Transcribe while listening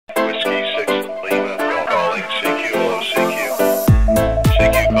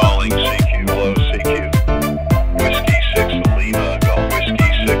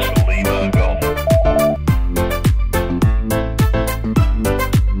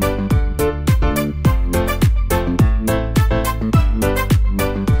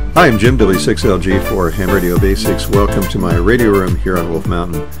Hi, I'm Jim, W6LG for Ham Radio Basics. Welcome to my radio room here on Wolf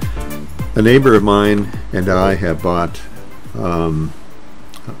Mountain. A neighbor of mine and I have bought a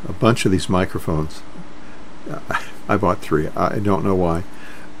bunch of these microphones. I bought 3. I don't know why.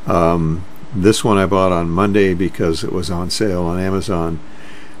 This one I bought on Monday because it was on sale on Amazon,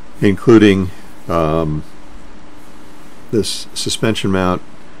 including this suspension mount,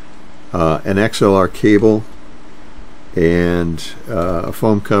 an XLR cable, and a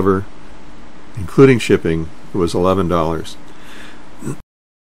foam cover, including shipping. It was $11.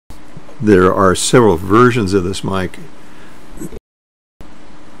 There are several versions of this mic.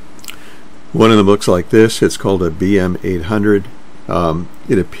 One of them looks like this. It's called a BM800.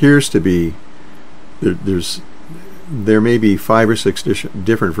 It appears to be there may be 5 or 6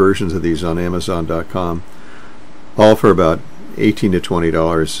 different versions of these on Amazon.com, all for about $18 to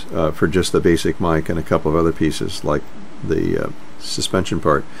 $20 for just the basic mic and a couple of other pieces like the suspension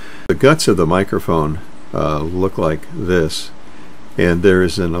part. The guts of the microphone look like this, and there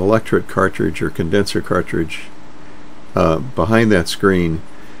is an electret cartridge or condenser cartridge behind that screen.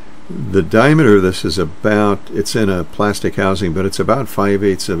 The diameter of this is about, it's in a plastic housing, but it's about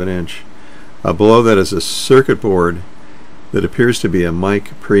 5/8 of an inch. Below that is a circuit board that appears to be a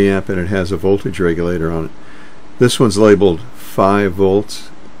mic preamp, and it has a voltage regulator on it. This one's labeled 5 volts,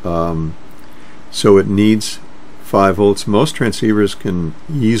 so it needs 5 volts. Most transceivers can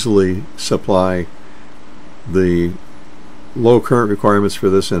easily supply the low current requirements for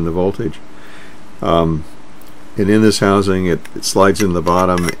this and the voltage. And in this housing, it slides in the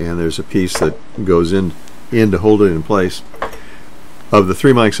bottom, and there's a piece that goes in to hold it in place. Of the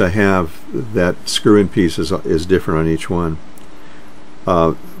 3 mics I have, that screw-in piece is different on each one.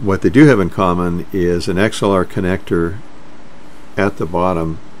 What they do have in common is an XLR connector at the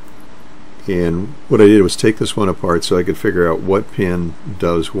bottom, and what I did was take this one apart so I could figure out what pin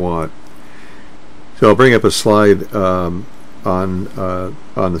does what. So I'll bring up a slide on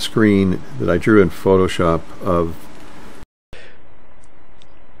the screen that I drew in Photoshop of.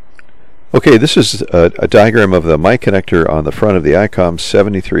 Okay, this is a diagram of the mic connector on the front of the Icom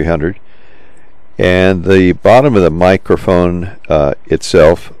 7300, and the bottom of the microphone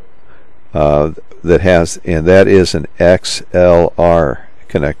itself that is an XLR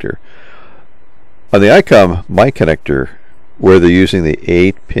connector. On the Icom mic connector, where they're using the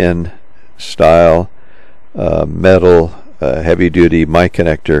 8-pin style metal heavy-duty mic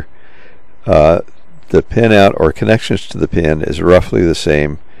connector, the pin out or connections to the pin is roughly the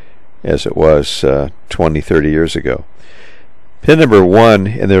same as it was 20-30 years ago. Pin number 1,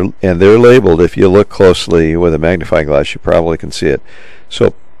 and they're labeled. If you look closely with a magnifying glass, you probably can see it.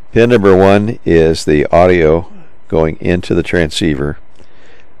 So pin number 1 is the audio going into the transceiver.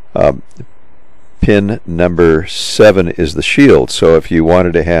 Pin number 7 is the shield. So if you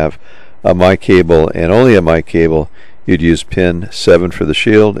wanted to have a mic cable and only a mic cable, you'd use pin 7 for the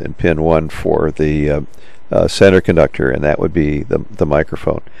shield and pin 1 for the center conductor, and that would be the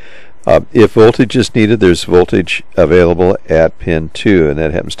microphone. If voltage is needed, there's voltage available at pin 2, and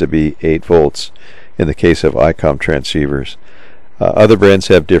that happens to be 8 volts in the case of Icom transceivers. Other brands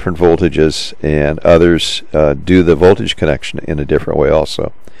have different voltages, and others do the voltage connection in a different way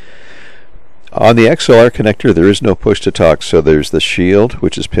also. On the XLR connector, there is no push to talk, so there's the shield,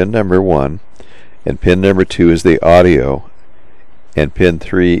 which is pin number 1, and pin number 2 is the audio, and pin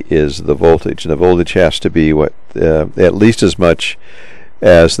 3 is the voltage. And the voltage has to be at least as much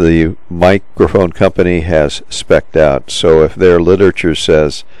as the microphone company has spec'd out. So if their literature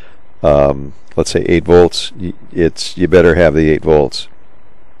says, let's say 8 volts, you better have the 8 volts.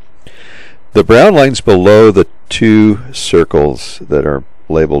 The brown lines below the 2 circles that are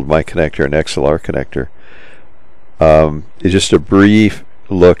labeled mic connector and XLR connector is just a brief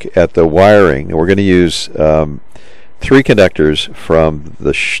look at the wiring. And we're going to use 3 connectors from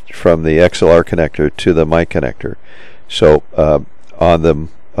the XLR connector to the mic connector. So on the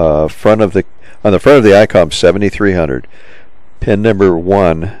front of the Icom 7300, pin number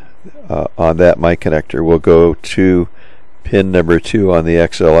 1 on that mic connector will go to pin number 2 on the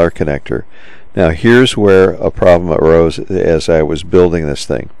XLR connector. Now here's where a problem arose as I was building this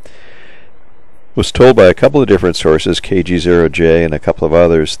thing. Was told by a couple of different sources, KG0J and a couple of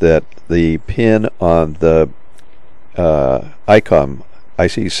others, that the pin on the Icom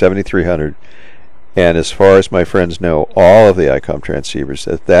IC7300, and as far as my friends know, all of the Icom transceivers,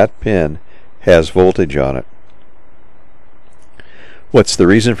 that pin has voltage on it. What's the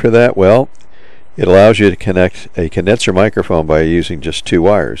reason for that? Well, it allows you to connect a condenser microphone by using just 2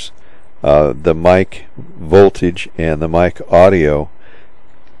 wires. The mic voltage and the mic audio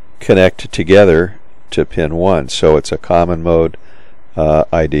connect together to pin 1, so it's a common mode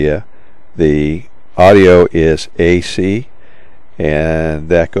idea. The audio is AC, and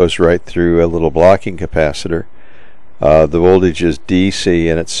that goes right through a little blocking capacitor. The voltage is DC,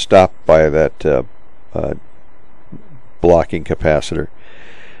 and it's stopped by that blocking capacitor.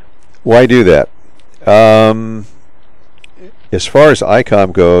 Why do that? As far as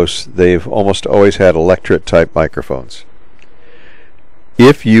Icom goes, they've almost always had electret type microphones.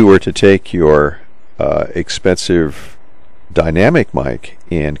 If you were to take your expensive dynamic mic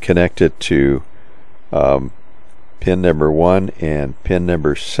and connect it to pin number 1 and pin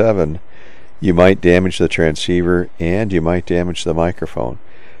number 7, you might damage the transceiver and you might damage the microphone,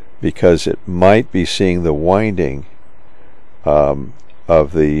 because it might be seeing the winding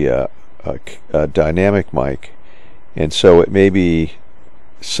of the dynamic mic, and so it may be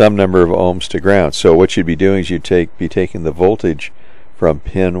some number of ohms to ground. So what you'd be doing is you'd be taking the voltage from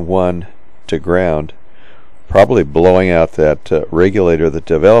pin 1 to ground, probably blowing out that regulator that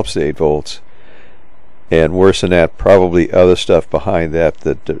develops the 8 volts, and worse than that, probably other stuff behind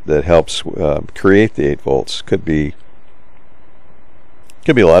that helps create the 8 volts. Could be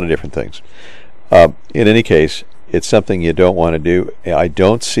a lot of different things. In any case, it's something you don't want to do. I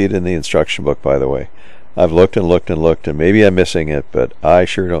don't see it in the instruction book, by the way. I've looked and looked and looked, and maybe I'm missing it, but I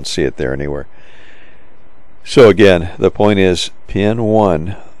sure don't see it there anywhere. So again, the point is, pin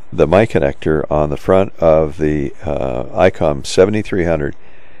 1, the mic connector on the front of the Icom 7300,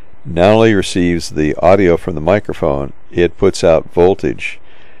 not only receives the audio from the microphone, it puts out voltage,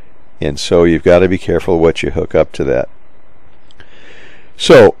 and so you've got to be careful what you hook up to that.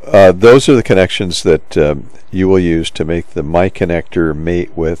 So those are the connections that you will use to make the mic connector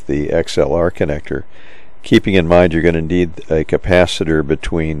mate with the XLR connector, keeping in mind you're going to need a capacitor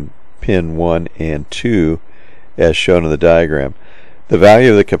between pin 1 and 2 as shown in the diagram. The value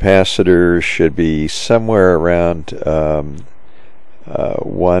of the capacitor should be somewhere around 1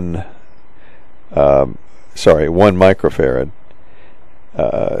 microfarad.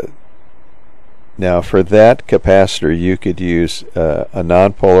 Now for that capacitor you could use a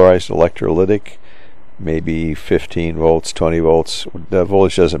non-polarized electrolytic, maybe 15 volts, 20 volts, the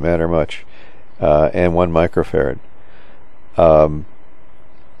voltage doesn't matter much, and 1 microfarad. And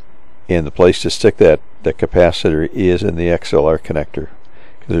the place to stick the capacitor is in the XLR connector,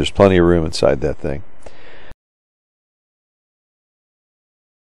 because there's plenty of room inside that thing.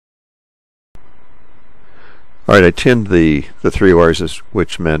 Alright, I tinned the 3 wires,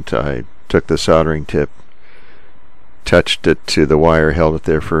 which meant I took the soldering tip, touched it to the wire, held it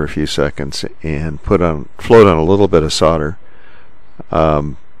there for a few seconds, and float on a little bit of solder.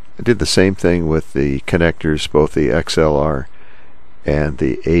 I did the same thing with the connectors, both the XLR and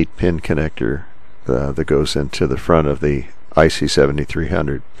the 8-pin connector that goes into the front of the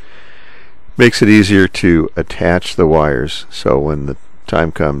IC7300. Makes it easier to attach the wires, so when the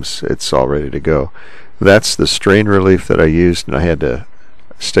time comes it's all ready to go. That's the strain relief that I used, and I had to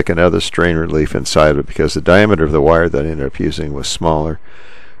stick another strain relief inside of it because the diameter of the wire that I ended up using was smaller.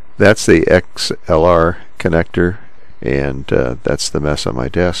 That's the XLR connector, and that's the mess on my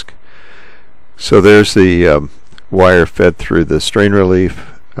desk. So there's the wire fed through the strain relief,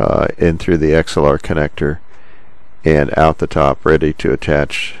 in through the XLR connector, and out the top, ready to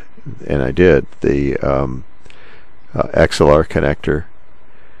attach, and I did, the XLR connector.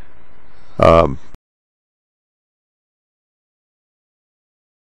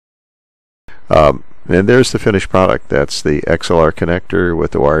 And there's the finished product. That's the XLR connector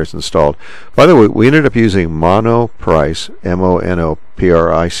with the wires installed. By the way, we ended up using Monoprice,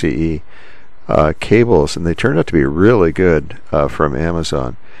 M-O-N-O-P-R-I-C-E cables, and they turned out to be really good from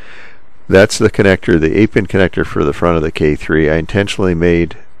Amazon. That's the connector, the 8-pin connector for the front of the K3. I intentionally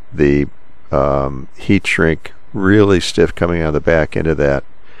made the heat shrink really stiff coming out of the back end of that,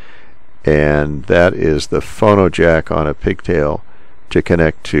 and that is the phono jack on a pigtail to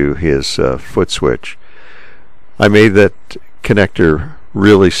connect to his foot switch. I made that connector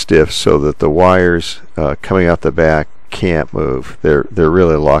really stiff so that the wires coming out the back can't move. They're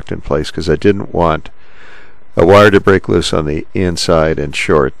really locked in place, because I didn't want a wire to break loose on the inside and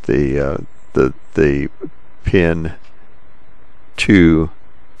short the pin 2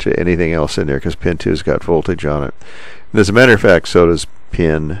 to anything else in there, because pin 2's got voltage on it. And as a matter of fact, so does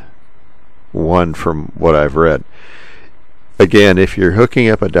pin 1 from what I've read. Again, if you're hooking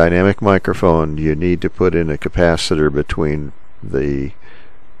up a dynamic microphone, you need to put in a capacitor between the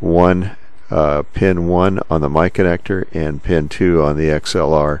pin 1 on the mic connector and pin 2 on the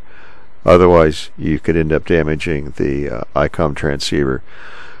XLR. Otherwise, you could end up damaging the Icom transceiver.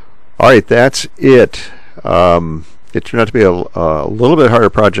 Alright, that's it. It turned out to be a little bit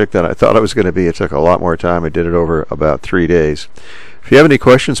harder project than I thought it was going to be. It took a lot more time. I did it over about 3 days. If you have any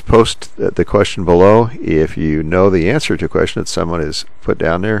questions, post the question below. If you know the answer to a question that someone has put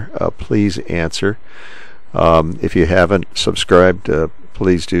down there, please answer. If you haven't subscribed,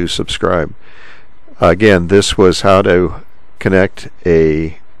 please do subscribe. Again, this was how to connect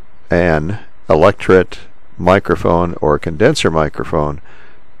an electret microphone or condenser microphone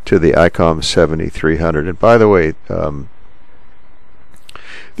to the Icom 7300. And by the way,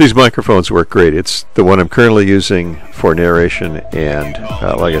 these microphones work great. It's the one I'm currently using for narration, and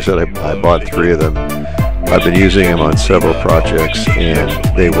like I said, I bought 3 of them. I've been using them on several projects, and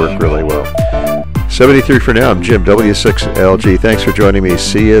they work really well. 73 for now. I'm Jim, W6LG. Thanks for joining me.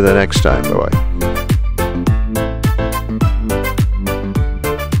 See you the next time. Bye-bye.